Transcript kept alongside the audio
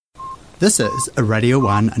This is a Radio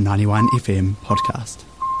 1 91 FM podcast.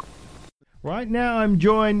 Right now I'm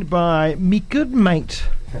joined by me good mate,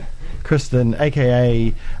 Kristen,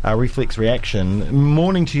 a.k.a. Reflex Reaction.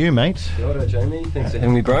 Morning to you, mate. Kia ora, Jamie. Thanks for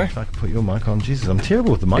having me, bro. If I could put your mic on. Jesus, I'm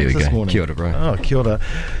terrible with the mics this morning. Kia ora, bro. Oh, kia ora.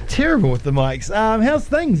 Terrible with the mics. How's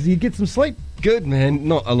things? Did you get some sleep? Good, man.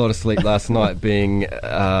 Not a lot of sleep last night being, we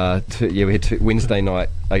had Wednesday night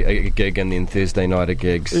a gig and then Thursday night a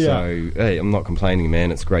gig. So, hey, I'm not complaining,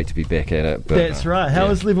 man. It's great to be back at it. But, that's right.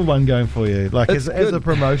 How is Level 1 going for you? Like, as a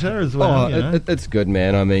promoter as well? It's good,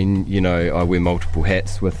 man. I mean, I wear multiple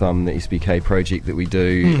hats with the SBK project that we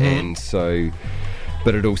do, and so...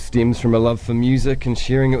 But it all stems from a love for music and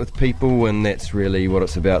sharing it with people, and that's really what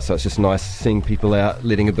it's about. So it's just nice seeing people out,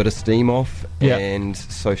 letting a bit of steam off, and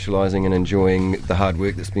socialising and enjoying the hard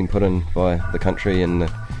work that's been put in by the country and,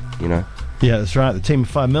 Yeah, that's right. The team of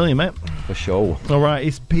 5 million, mate. For sure. All right,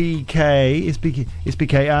 SBK.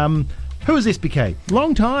 Who is SBK?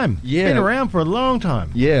 Long time. Yeah. Been around for a long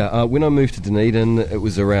time. Yeah, when I moved to Dunedin, it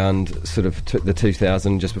was around sort of the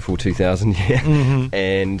 2000, just before 2000,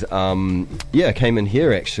 And, I came in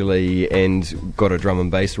here, actually, and got a drum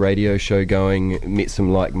and bass radio show going, met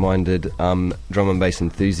some like-minded drum and bass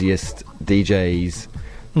enthusiast DJs,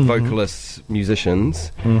 vocalists, musicians,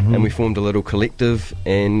 and we formed a little collective,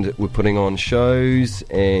 and we're putting on shows,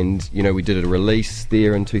 and we did a release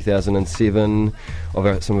there in 2007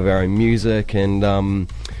 of some of our own music, and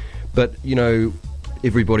but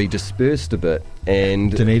everybody dispersed a bit,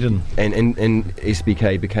 and Dunedin and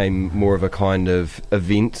SBK became more of a kind of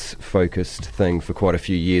events focused thing for quite a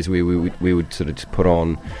few years, where we would sort of put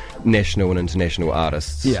on national and international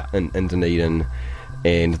artists in Dunedin.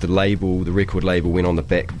 And the record label went on the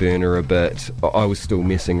back burner a bit. I was still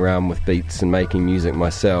messing around with beats and making music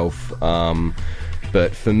myself.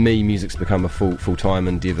 But for me, music's become a full-time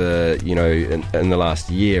endeavour, in the last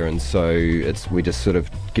year. And so we're just sort of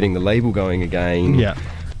getting the label going again. Yeah.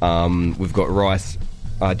 We've got Rice,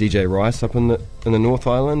 DJ Rice up in the North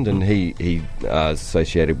Island, and he is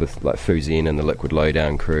associated with like Fuzen and the Liquid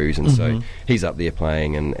Lowdown crews. And so he's up there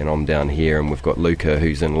playing, and I'm down here. And we've got Luca,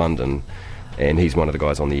 who's in London. And he's one of the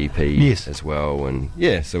guys on the EP as well, and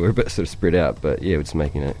so we're a bit sort of spread out, but we're just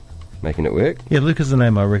making it work. Yeah, Luca's a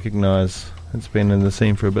name I recognise. It's been in the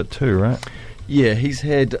scene for a bit too, right? Yeah, he's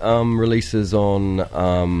had releases on,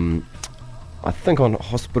 I think on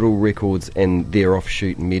Hospital Records and their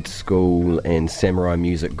offshoot Med School and Samurai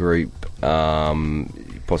Music Group.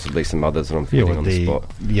 Possibly some others that I'm feeling on the spot.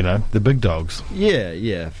 The big dogs.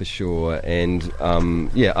 Yeah, for sure. And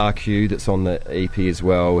RQ, that's on the EP as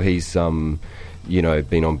well. He's been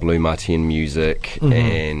on Blue Martin Music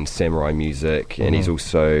and Samurai Music, and he's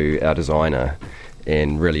also our designer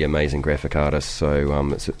and really amazing graphic artist.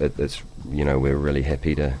 So it's we're really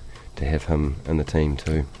happy to have him in the team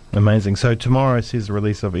too. Amazing. So tomorrow sees the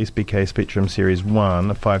release of SBK Spectrum Series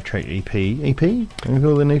 1, a 5-track EP. EP? Can I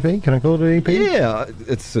call it an EP? Can I call it an EP? Yeah,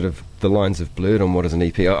 it's sort of the lines have blurred on what is an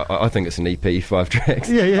EP. I think it's an EP, 5 tracks.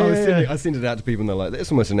 I sent it out to people and they're like,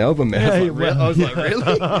 that's almost an album, man. I was like,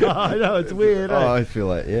 really? I know, it's weird. I feel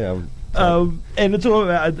like, and it's all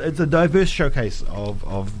about, it's a diverse showcase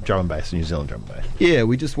of drum and bass, New Zealand drum and bass. Yeah,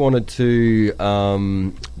 we just wanted to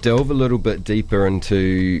delve a little bit deeper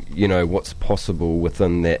into what's possible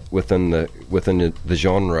within the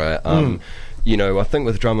genre. I think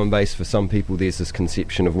with drum and bass, for some people there's this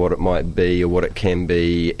conception of what it might be or what it can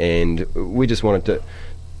be, and we just wanted to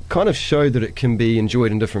kind of show that it can be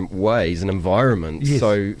enjoyed in different ways and environments. Yes.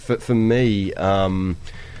 So for me,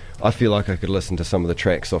 I feel like I could listen to some of the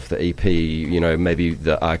tracks off the EP. Maybe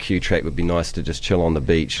the RQ track would be nice to just chill on the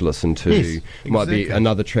beach, listen to. Yes, exactly. Might be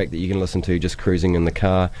another track that you can listen to just cruising in the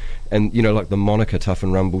car. And, like the Monica Tough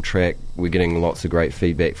and Rumble track, we're getting lots of great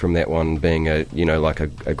feedback from that one being a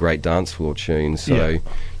great dance floor tune. So...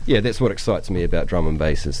 Yeah, that's what excites me about drum and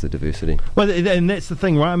bass, is the diversity. Well, and that's the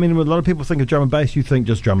thing, right? I mean, when a lot of people think of drum and bass, you think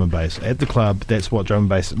just drum and bass. At the club, that's what drum and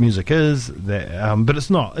bass music is, but it's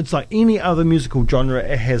not. It's like any other musical genre,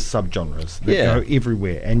 it has subgenres that go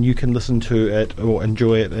everywhere, and you can listen to it or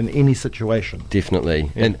enjoy it in any situation. Definitely.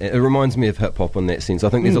 Yeah. And it reminds me of hip-hop in that sense. I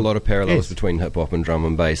think there's a lot of parallels between hip-hop and drum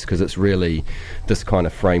and bass, because it's really this kind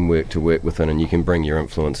of framework to work within, and you can bring your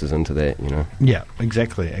influences into that, Yeah,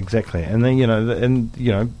 exactly. And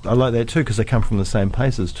then, I like that too because they come from the same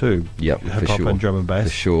places too. Yep, hip hop and drum and bass. For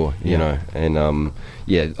sure, you know, and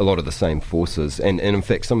a lot of the same forces. And in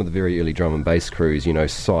fact, some of the very early drum and bass crews, you know,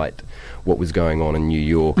 cite what was going on in New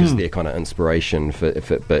York as their kind of inspiration for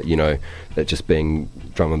it, but you know, that just being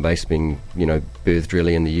drum and bass being, you know, birthed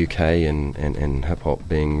really in the UK and hip hop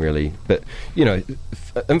being really, but you know,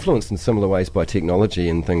 influenced in similar ways by technology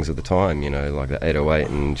and things at the time, you know, like the 808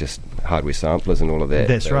 and just hardware samplers and all of that.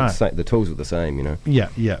 That's right. The tools were the same, you know. Yeah.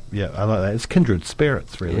 I like that. It's kindred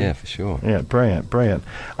spirits, really. Yeah, for sure. Yeah, brilliant.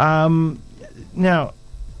 Now,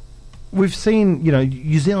 we've seen, you know,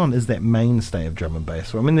 New Zealand is that mainstay of drum and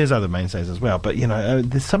bass. Well, I mean, there's other mainstays as well, but, you know,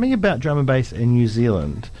 there's something about drum and bass in New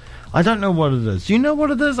Zealand. I don't know what it is. Do you know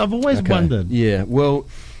what it is? I've always wondered. Yeah, well,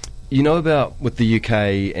 you know about with the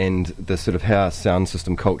UK and the sort of how sound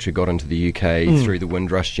system culture got into the UK through the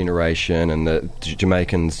Windrush generation and the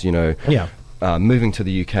Jamaicans, you know, moving to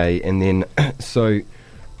the UK. And then, so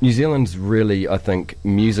New Zealand's really, I think,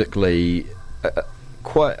 musically...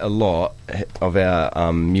 quite a lot of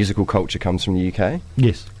our musical culture comes from the UK.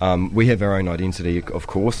 Yes. We have our own identity, of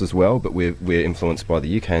course, as well, but we're influenced by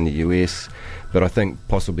the UK and the US, but I think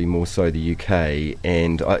possibly more so the UK.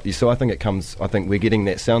 And so I think it comes, I think we're getting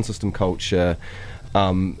that sound system culture.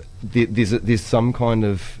 There's some kind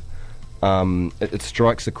of, it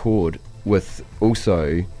strikes a chord with also,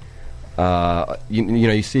 you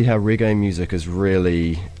know, you see how reggae music is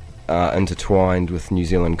really intertwined with New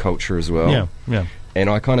Zealand culture as well. Yeah. And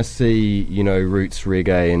I kind of see, you know, roots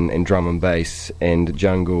reggae and drum and bass and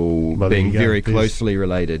jungle being very closely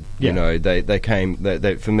related. Yeah. You know, they came,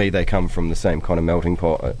 for me, they come from the same kind of melting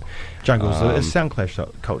pot. Jungle's a sound clash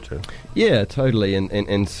culture. Yeah, totally.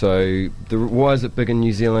 And so, why is it big in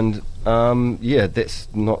New Zealand? That's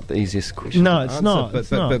not the easiest question. No, it's not.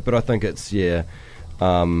 But I think it's, I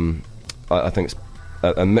think it's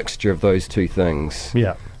a mixture of those two things.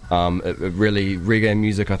 Yeah. It really, reggae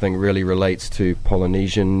music, I think, really relates to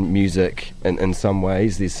Polynesian music in some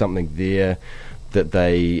ways. There's something there that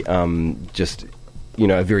they just, you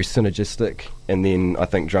know, are very synergistic. And then I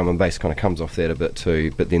think drum and bass kind of comes off that a bit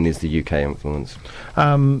too. But then there's the UK influence.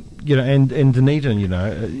 You know, and Dunedin, you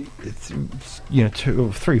know, it's, you know,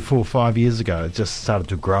 2, 3, 4, 5 years ago, it just started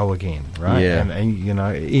to grow again, right? Yeah. And you know,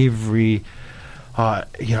 every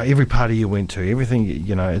party you went to, everything,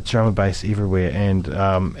 you know, it's drum and bass everywhere, and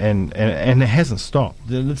it hasn't stopped.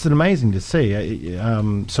 It's amazing to see.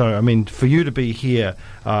 So, I mean, for you to be here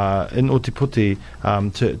in Ōtepoti,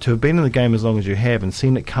 to have been in the game as long as you have and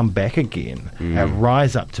seen it come back again and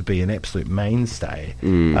rise up to be an absolute mainstay,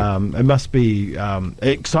 it must be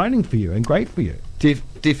exciting for you and great for you.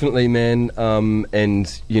 Definitely, man.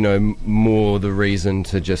 And, you know, more the reason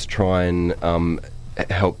to just try and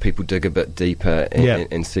help people dig a bit deeper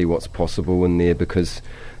and see what's possible in there, because,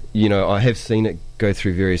 you know, I have seen it go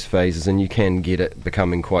through various phases and you can get it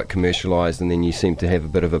becoming quite commercialised, and then you seem to have a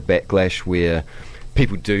bit of a backlash where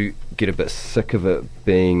people do get a bit sick of it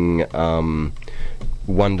being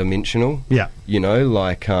one-dimensional. Yeah. You know,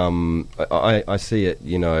 like I see it,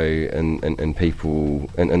 you know, in people,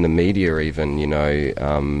 in the media even, you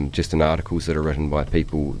know, just in articles that are written by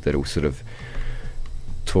people that will sort of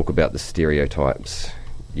talk about the stereotypes,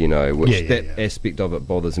 you know, which aspect of it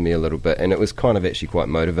bothers me a little bit, and it was kind of actually quite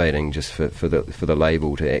motivating just for the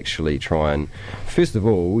label to actually try and, first of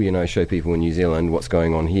all, you know, show people in New Zealand what's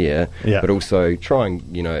going on here, but also try and,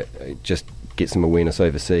 you know, just get some awareness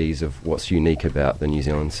overseas of what's unique about the New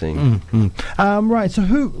Zealand scene. Right, so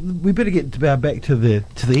we better get back to the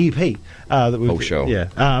EP that we've... Oh, sure. Yeah.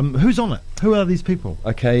 Who's on it? Who are these people?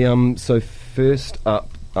 Okay, so first up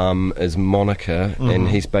is Monica, and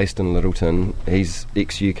he's based in Littleton. He's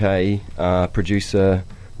ex-UK producer,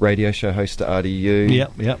 radio show host at RDU.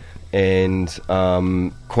 Yep. And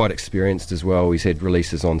quite experienced as well. He's had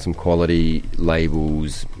releases on some quality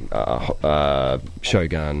labels,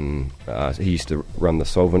 Shogun. He used to run the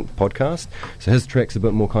Solvent podcast. So his track's a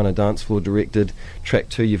bit more kind of dance floor directed. Track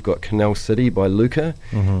 2, you've got Canal City by Luca.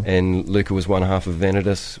 And Luca was one half of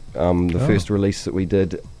Vanidus, the first release that we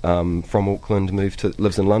did from Auckland,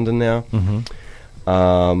 lives in London now.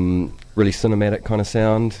 Really cinematic kind of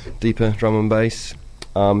sound, deeper drum and bass.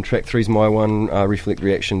 Track 3's my one, Reflect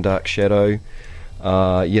Reaction, Dark Shadow.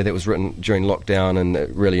 That was written during lockdown and it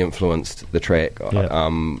really influenced the track.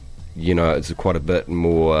 You know, it's quite a bit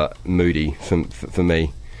more moody for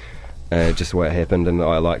me. just the way it happened, and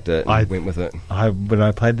I liked it and went with it. When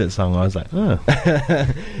I played that song, I was like, oh.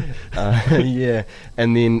 Yeah.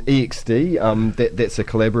 And then EXD, that's a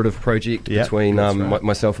collaborative project between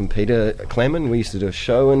myself and Peter Clammon. We used to do a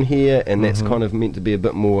show in here, and that's kind of meant to be a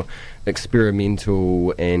bit more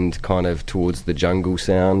experimental and kind of towards the jungle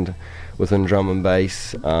sound within drum and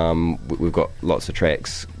bass. We've got lots of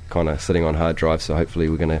tracks kind of sitting on hard drive, so hopefully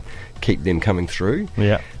we're going to keep them coming through.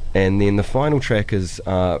 Yeah. And then the final track is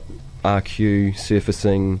RQ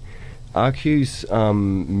surfacing. RQ's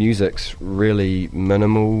music's really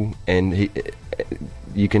minimal, and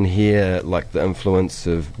you can hear like the influence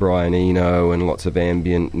of Brian Eno and lots of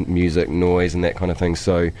ambient music, noise, and that kind of thing.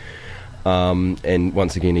 So, and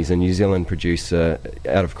once again, he's a New Zealand producer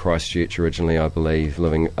out of Christchurch originally, I believe,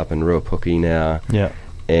 living up in Ruapuki now. Yeah.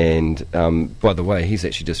 And by the way, he's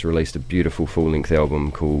actually just released a beautiful full-length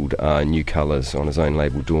album called New Colours on his own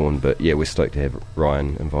label, Dawn. But yeah, we're stoked to have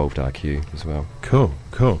Ryan involved, RQ, as well. Cool.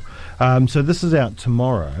 So this is out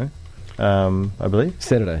tomorrow, I believe?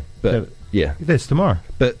 Saturday. But yeah. That's tomorrow.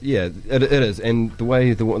 But yeah, it is. And the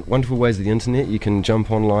wonderful ways of the internet, you can jump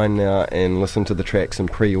online now and listen to the tracks and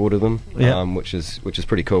pre-order them, which is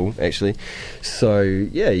pretty cool, actually. So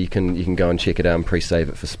yeah, you can go and check it out and pre-save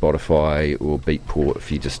it for Spotify or Beatport.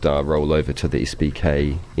 If you just roll over to the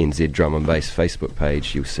SBK NZ Drum and Bass Facebook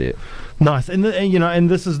page, you'll see it. Nice. And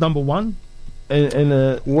this is number one?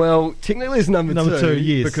 Well, technically it's number two,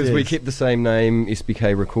 yes, because we kept the same name,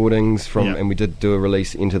 SBK Recordings, and we did do a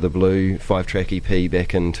release, Into the Blue 5-track EP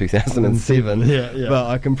back in 2007. But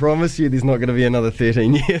I can promise you there's not going to be another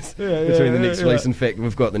 13 years between the next release. In fact,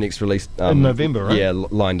 we've got the next release in November, right? Yeah,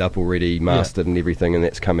 lined up already, mastered and everything, and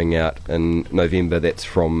that's coming out in November. That's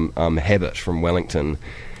from Habit from Wellington.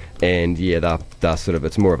 And yeah, they're sort of,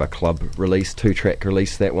 it's more of a club release, 2-track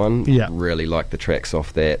release, that one. Yeah. Really like the tracks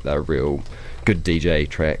off that. They're real good DJ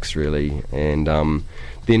tracks, really. And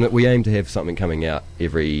then we aim to have something coming out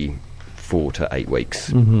every 4 to 8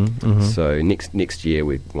 weeks. So next year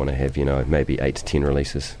we want to have, maybe 8 to 10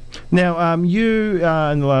 releases. Now, you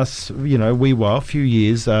in the last, few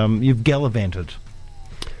years, you've gallivanted.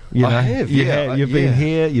 I have, You've been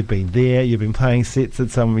here, you've been there, you've been playing sets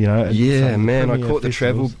at some, man, I caught festivals. the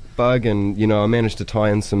travel bug, and I managed to tie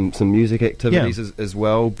in some music activities as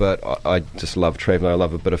well. But I just love traveling. I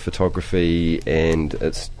love a bit of photography, and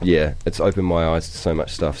it's opened my eyes to so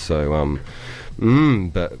much stuff. So,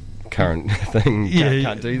 but current thing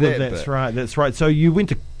can't do that. Well, that's right. So you went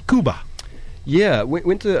to Cuba. Yeah,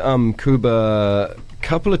 went to Cuba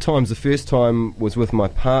couple of times. The first time was with my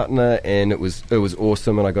partner, and it was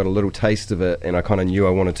awesome, and I got a little taste of it, and I kind of knew I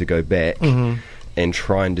wanted to go back and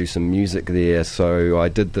try and do some music there. So I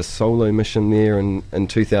did the solo mission there in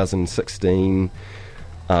 2016.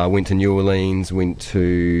 Went to New Orleans, went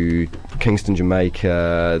to Kingston,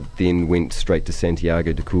 Jamaica, then went straight to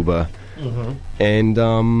Santiago de Cuba, and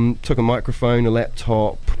took a microphone, a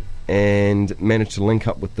laptop, and managed to link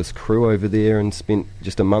up with this crew over there and spent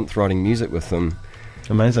just a month writing music with them.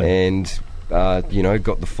 Amazing. And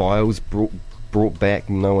got the files brought back.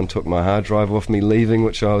 No one took my hard drive off me leaving,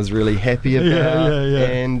 which I was really happy about.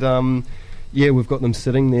 And we've got them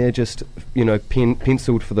sitting there, just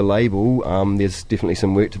penciled for the label. There's definitely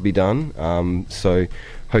some work to be done. So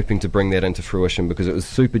hoping to bring that into fruition, because it was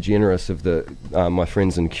super generous of my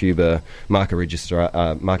friends in Cuba, Marca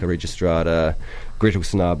Registrada, Gretel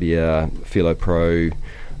Sanabia, Philo Pro.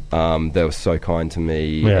 They were so kind to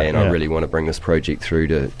me, and I really want to bring this project through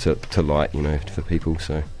to light, for people.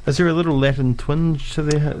 So, is there a little Latin twinge to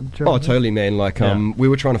their? Oh, totally, man. Like, we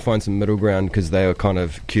were trying to find some middle ground, because they were kind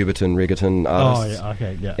of Cubitan reggaeton artists. Oh, yeah,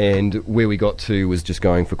 okay, yeah. And where we got to was just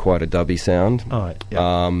going for quite a dubby sound. Oh,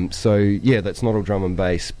 yeah. So yeah, that's not all drum and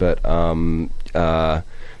bass, but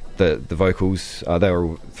the vocals, they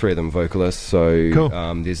were 3 of them vocalists, so cool.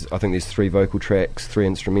 I think there's 3 vocal tracks, 3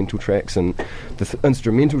 instrumental tracks, and the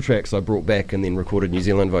instrumental tracks I brought back and then recorded New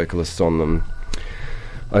Zealand vocalists on them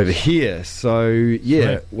over here. So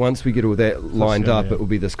yeah, Sweet. Once we get all that lined up, it will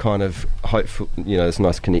be this kind of hopeful, this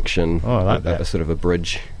nice connection. Oh, I like that. A sort of a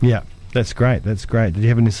bridge. Yeah. That's great. Did you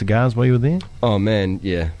have any cigars while you were there? Oh man,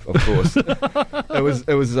 yeah, of course. I was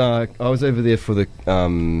over there for the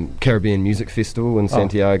Caribbean Music Festival in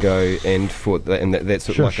Santiago, and for that's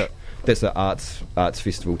sort of like that's an arts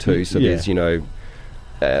festival too. So there's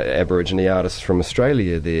Aborigine artists from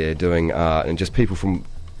Australia there doing art, and just people from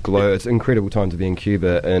It's an incredible time to be in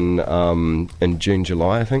Cuba in June,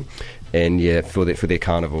 July, I think. and for their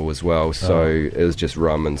carnival as well. So it was just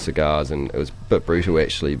rum and cigars, and it was a bit brutal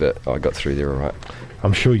actually, but I got through there all right.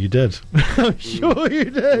 I'm sure you did. I'm sure you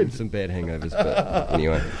did. Some bad hangovers, but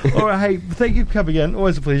anyway. All right, hey, thank you for coming in.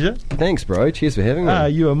 Always a pleasure. Thanks, bro. Cheers for having me.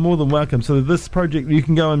 You are more than welcome. So this project, you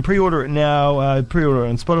can go and pre-order it now. Pre-order it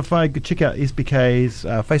on Spotify. Go check out SBK's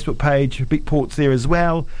Facebook page. Beatport's there as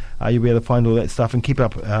well. You'll be able to find all that stuff and keep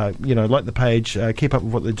up, like the page, keep up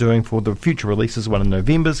with what they're doing for the future releases. One in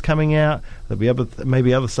November's coming out. There'll be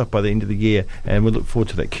maybe other stuff by the end of the year, and we look forward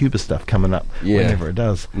to that Cuba stuff coming up whenever it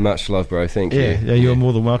does. Much love, bro. Thank you. Yeah, you're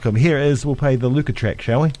more than welcome. Here it is. We'll play the Luca track,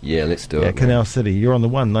 shall we? Yeah, let's do it. Canal City. You're on the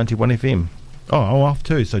 91 FM. Oh, I'm off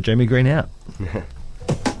too, so Jamie Green out.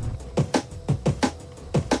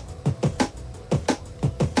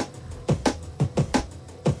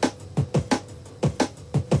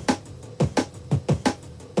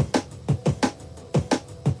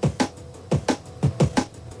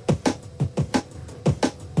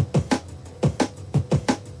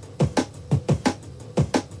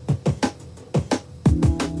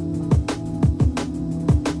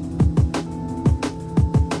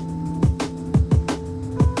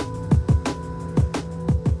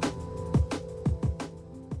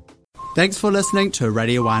 Thanks for listening to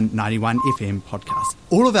Radio 1 91 FM podcast.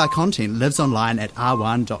 All of our content lives online at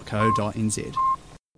r1.co.nz.